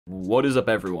What is up,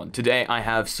 everyone? Today I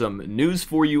have some news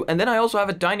for you, and then I also have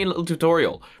a tiny little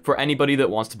tutorial for anybody that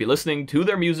wants to be listening to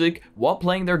their music while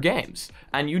playing their games.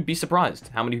 And you'd be surprised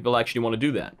how many people actually want to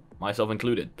do that, myself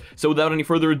included. So without any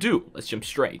further ado, let's jump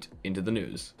straight into the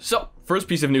news. So, first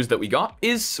piece of news that we got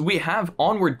is we have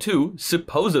Onward 2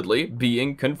 supposedly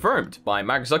being confirmed by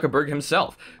Mark Zuckerberg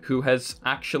himself, who has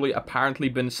actually apparently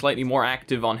been slightly more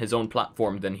active on his own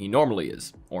platform than he normally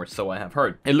is, or so I have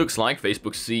heard. It looks like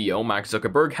Facebook's CEO Mark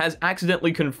Zuckerberg has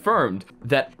accidentally confirmed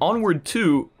that Onward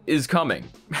 2 is coming.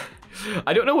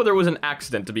 I don't know whether it was an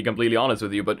accident, to be completely honest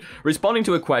with you, but responding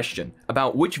to a question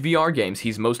about which VR games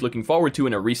he's most looking forward to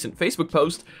in a recent Facebook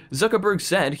post, Zuckerberg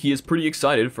said he is pretty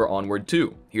excited for Onward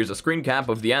 2. Here's a screen cap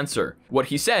of the answer. What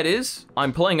he said is,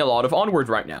 I'm playing a lot of Onward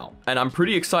right now, and I'm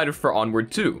pretty excited for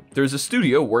Onward 2. There's a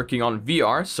studio working on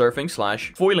VR surfing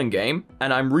 / foiling game,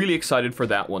 and I'm really excited for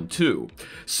that one too.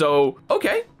 So,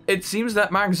 okay. It seems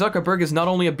that Mark Zuckerberg is not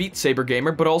only a Beat Saber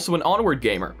gamer, but also an Onward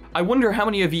gamer. I wonder how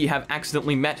many of you have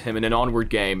accidentally met him in an Onward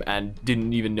game and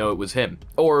didn't even know it was him.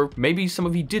 Or maybe some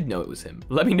of you did know it was him.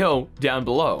 Let me know down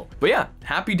below. But yeah,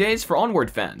 happy days for Onward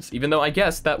fans, even though I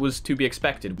guess that was to be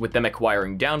expected with them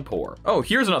acquiring Downpour. Oh,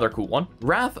 here's another cool one.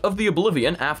 Wrath of the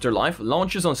Oblivion Afterlife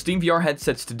launches on SteamVR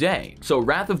headsets today. So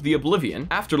Wrath of the Oblivion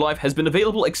Afterlife has been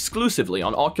available exclusively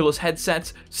on Oculus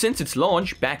headsets since its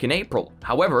launch back in April.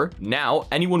 However, now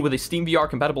anyone with a SteamVR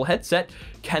compatible headset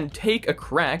can take a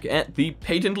crack at the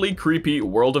patently creepy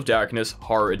World of Darkness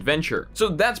horror adventure. So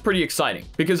that's pretty exciting,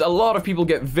 because a lot of people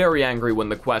get very angry when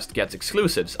the Quest gets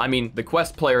exclusives. I mean, the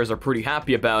Quest players are pretty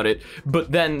happy about it,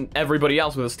 but then everybody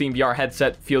else with a SteamVR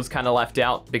headset feels kind of left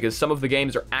out, because some of the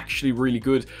games are actually really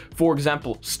good. For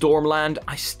example, Stormland,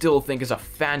 I still think is a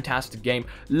fantastic game.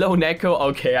 Lone Echo,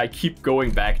 okay, I keep going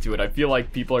back to it. I feel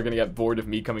like people are gonna get bored of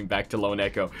me coming back to Lone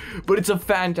Echo, but it's a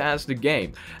fantastic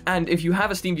game. And if you have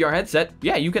a SteamVR headset,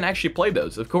 yeah, you can actually play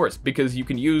those, of course, because you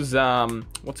can use,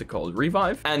 what's it called,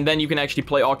 Revive? And then you can actually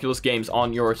play Oculus games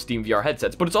on your SteamVR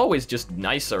headsets, but it's always just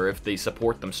nicer if they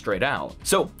support them straight out.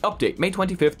 So, update, May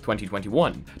 25th,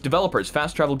 2021. Developers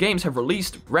Fast Travel Games have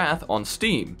released Wrath on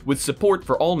Steam, with support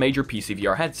for all major PC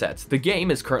VR headsets. The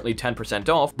game is currently 10%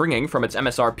 off, bringing from its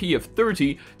MSRP of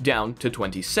 $30 down to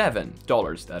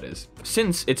 $27, that is.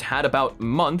 Since it's had about a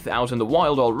month out in the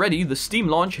wild already, the Steam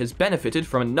launch has benefited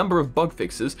from a number of bug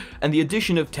fixes and the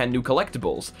addition of 10 new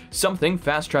collectibles, something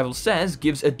Fast Travel says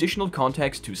gives additional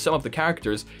context to some of the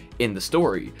characters in the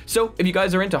story. So if you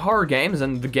guys are into horror games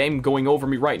and the game going over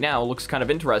me right now looks kind of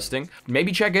interesting,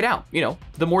 maybe check it out. You know,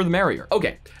 the more the merrier.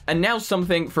 Okay, and now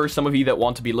something for some of you that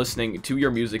want to be listening to your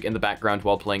music in the background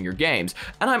while playing your games.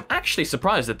 And I'm actually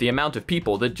surprised at the amount of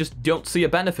people that just don't see a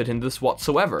benefit in this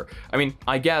whatsoever. I mean,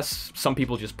 I guess some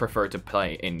people just prefer to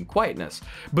play in quietness,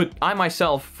 but I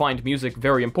myself find music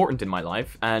very important in my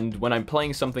life, and when I'm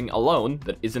playing something alone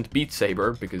that isn't Beat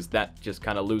Saber, because that just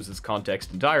kind of loses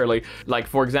context entirely, like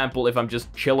for example, if I'm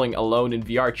just chilling alone in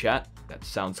VR chat, that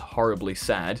sounds horribly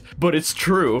sad, but it's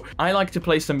true, I like to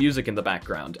play some music in the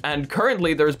background, and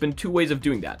currently there's been two ways of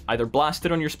doing that. Either blast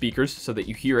it on your speakers so that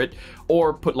you hear it,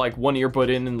 or put like one earbud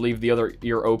in and leave the other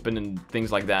ear open and things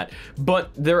like that.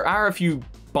 But there are a few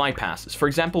bypasses. For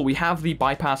example, we have the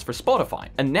bypass for Spotify,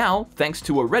 and now, thanks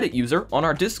to a Reddit user on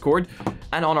our Discord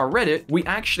and on our Reddit, we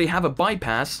actually have a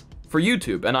bypass for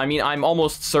YouTube. And I mean, I'm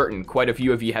almost certain quite a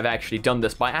few of you have actually done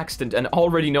this by accident and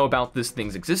already know about this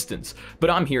thing's existence, but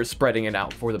I'm here spreading it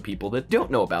out for the people that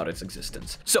don't know about its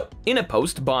existence. So, in a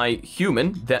post by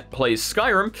Human that plays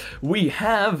Skyrim, we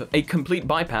have a complete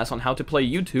bypass on how to play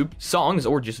YouTube songs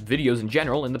or just videos in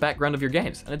general in the background of your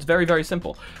games, and it's very, very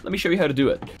simple. Let me show you how to do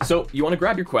it. So, you want to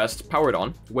grab your Quest, power it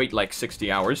on, wait like 60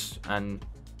 hours, and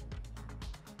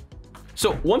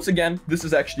so once again, this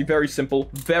is actually very simple,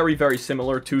 very, very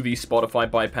similar to the Spotify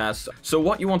bypass. So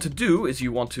what you want to do is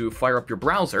you want to fire up your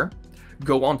browser,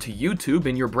 go onto YouTube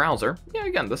in your browser. Yeah,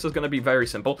 again, this is going to be very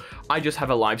simple. I just have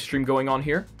a live stream going on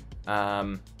here. So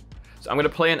I'm going to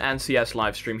play an NCS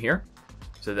live stream here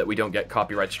so that we don't get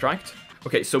copyright striked.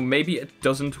 Okay, so maybe it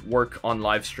doesn't work on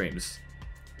live streams.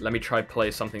 Let me try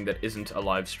play something that isn't a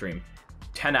live stream.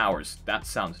 10 hours, that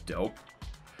sounds dope.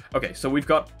 Okay, so we've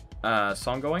got a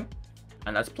song going.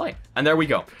 And let's play. And there we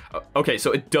go. Okay,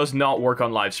 so it does not work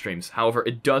on live streams. However,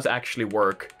 it does actually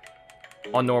work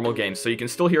on normal games. So you can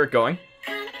still hear it going.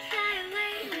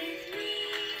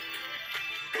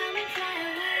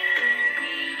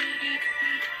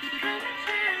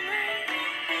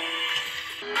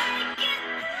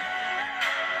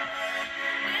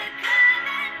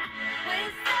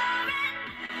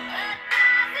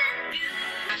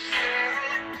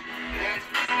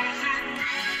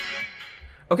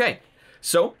 Okay,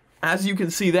 so as you can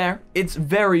see there, it's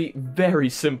very, very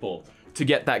simple to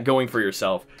get that going for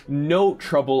yourself. No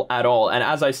trouble at all. And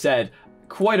as I said,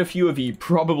 quite a few of you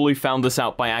probably found this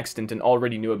out by accident and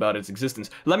already knew about its existence.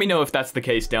 Let me know if that's the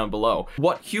case down below.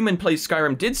 What Human Plays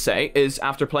Skyrim did say is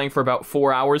after playing for about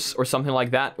 4 hours or something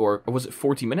like that, or was it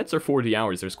 40 minutes or 40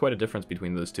 hours? There's quite a difference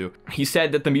between those two. He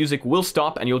said that the music will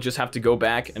stop and you'll just have to go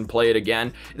back and play it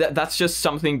again. That's just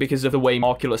something because of the way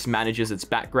Oculus manages its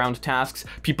background tasks.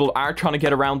 People are trying to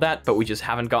get around that, but we just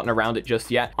haven't gotten around it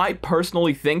just yet. I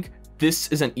personally think this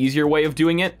is an easier way of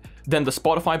doing it than the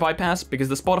Spotify bypass, because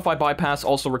the Spotify bypass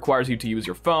also requires you to use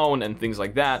your phone and things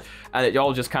like that, and it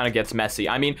all just kind of gets messy.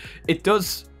 I mean, it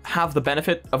does have the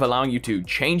benefit of allowing you to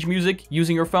change music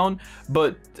using your phone,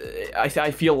 but I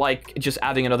feel like just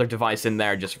adding another device in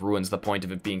there just ruins the point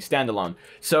of it being standalone.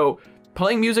 So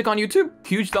playing music on YouTube,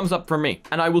 huge thumbs up from me.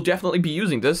 And I will definitely be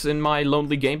using this in my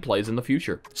lonely gameplays in the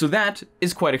future. So that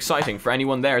is quite exciting for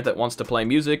anyone there that wants to play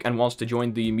music and wants to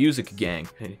join the music gang.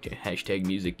 Hashtag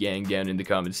music gang down in the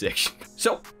comment section.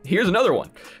 So here's another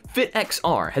one.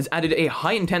 FitXR has added a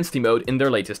high intensity mode in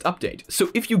their latest update. So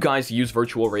if you guys use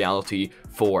virtual reality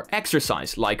for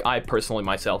exercise, like I personally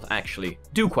myself actually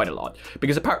do quite a lot,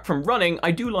 because apart from running,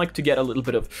 I do like to get a little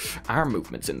bit of arm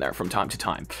movements in there from time to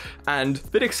time. And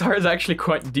FitXR is actually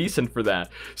quite decent for that.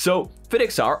 So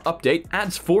FitXR update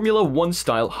adds Formula 1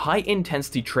 style high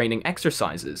intensity training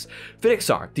exercises.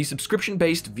 FitXR, the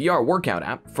subscription-based VR workout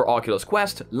app for Oculus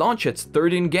Quest, launched its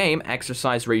third in-game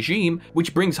exercise regime,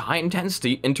 which brings high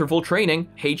intensity interval training,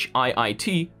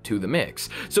 HIIT, to the mix.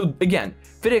 So again,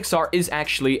 FitXR is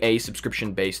actually a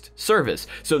subscription-based service,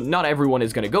 so not everyone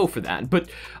is going to go for that, but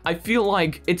I feel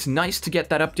like it's nice to get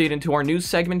that update into our news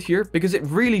segment here, because it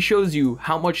really shows you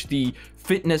how much the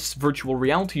fitness virtual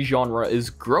reality genre is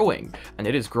growing, and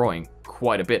it is growing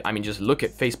quite a bit. I mean, just look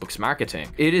at Facebook's marketing.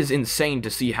 It is insane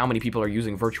to see how many people are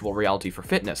using virtual reality for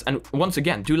fitness. And once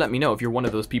again, do let me know if you're one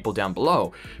of those people down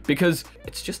below, because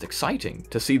it's just exciting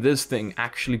to see this thing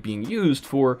actually being used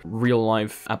for real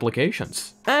life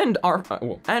applications. And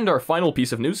our final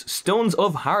piece of news, Stones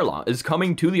of Harlath is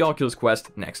coming to the Oculus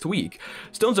Quest next week.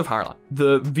 Stones of Harlath,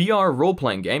 the VR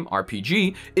role-playing game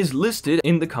RPG, is listed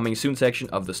in the coming soon section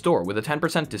of the store with a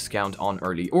 10% discount on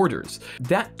early orders.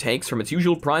 That takes from its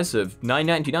usual price of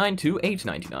 $9.99 to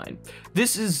 $8.99.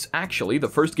 This is actually the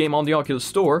first game on the Oculus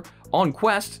Store on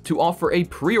Quest to offer a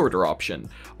pre-order option.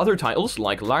 Other titles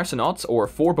like Larcenauts or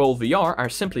 4-Bowl VR are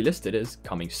simply listed as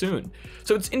coming soon.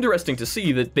 So it's interesting to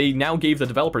see that they now gave the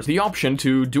developers the option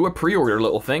to do a pre-order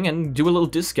little thing and do a little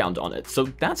discount on it. So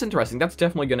that's interesting. That's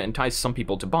definitely going to entice some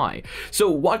people to buy.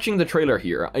 So watching the trailer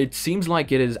here, it seems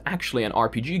like it is actually an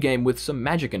RPG game with some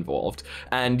magic involved,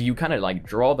 and you kind of like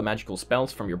draw the magical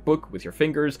spells from your book with your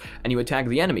fingers and you attack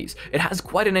the enemies. It has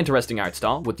quite an interesting art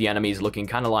style, with the enemies looking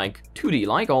kind of like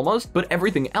 2D-like almost, but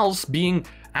everything else being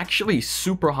actually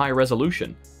super high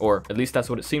resolution, or at least that's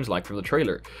what it seems like from the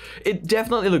trailer. It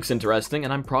definitely looks interesting,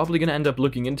 and I'm probably going to end up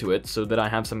looking into it so that I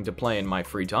have something to play in my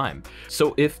free time.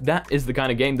 So if that is the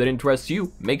kind of game that interests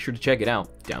you, make sure to check it out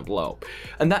down below.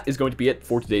 And that is going to be it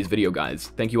for today's video,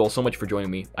 guys. Thank you all so much for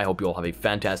joining me. I hope you all have a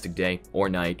fantastic day or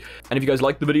night. And if you guys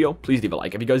liked the video, please leave a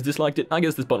like. If you guys disliked it, I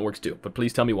guess this button works too, but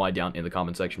please tell me why down in the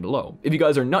comment section below. If you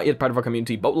guys are not yet part of our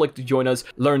community but would like to join us,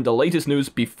 learn the latest news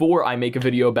before I make a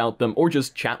video about them, or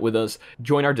just chat with us,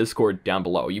 join our Discord down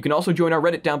below. You can also join our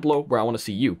Reddit down below, where I want to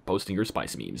see you posting your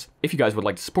spice memes. If you guys would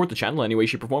like to support the channel any way,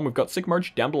 shape, or form, we've got sick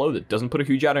merch down below that doesn't put a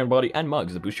huge ad on your body, and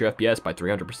mugs that boost your FPS by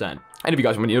 300%. And if you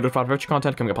guys want to be notified of future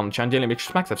content coming up on the channel daily, make sure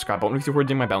to smack that subscribe button if you're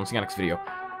doing my balancing next video.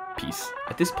 Peace.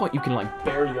 At this point, you can like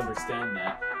barely understand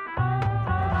that.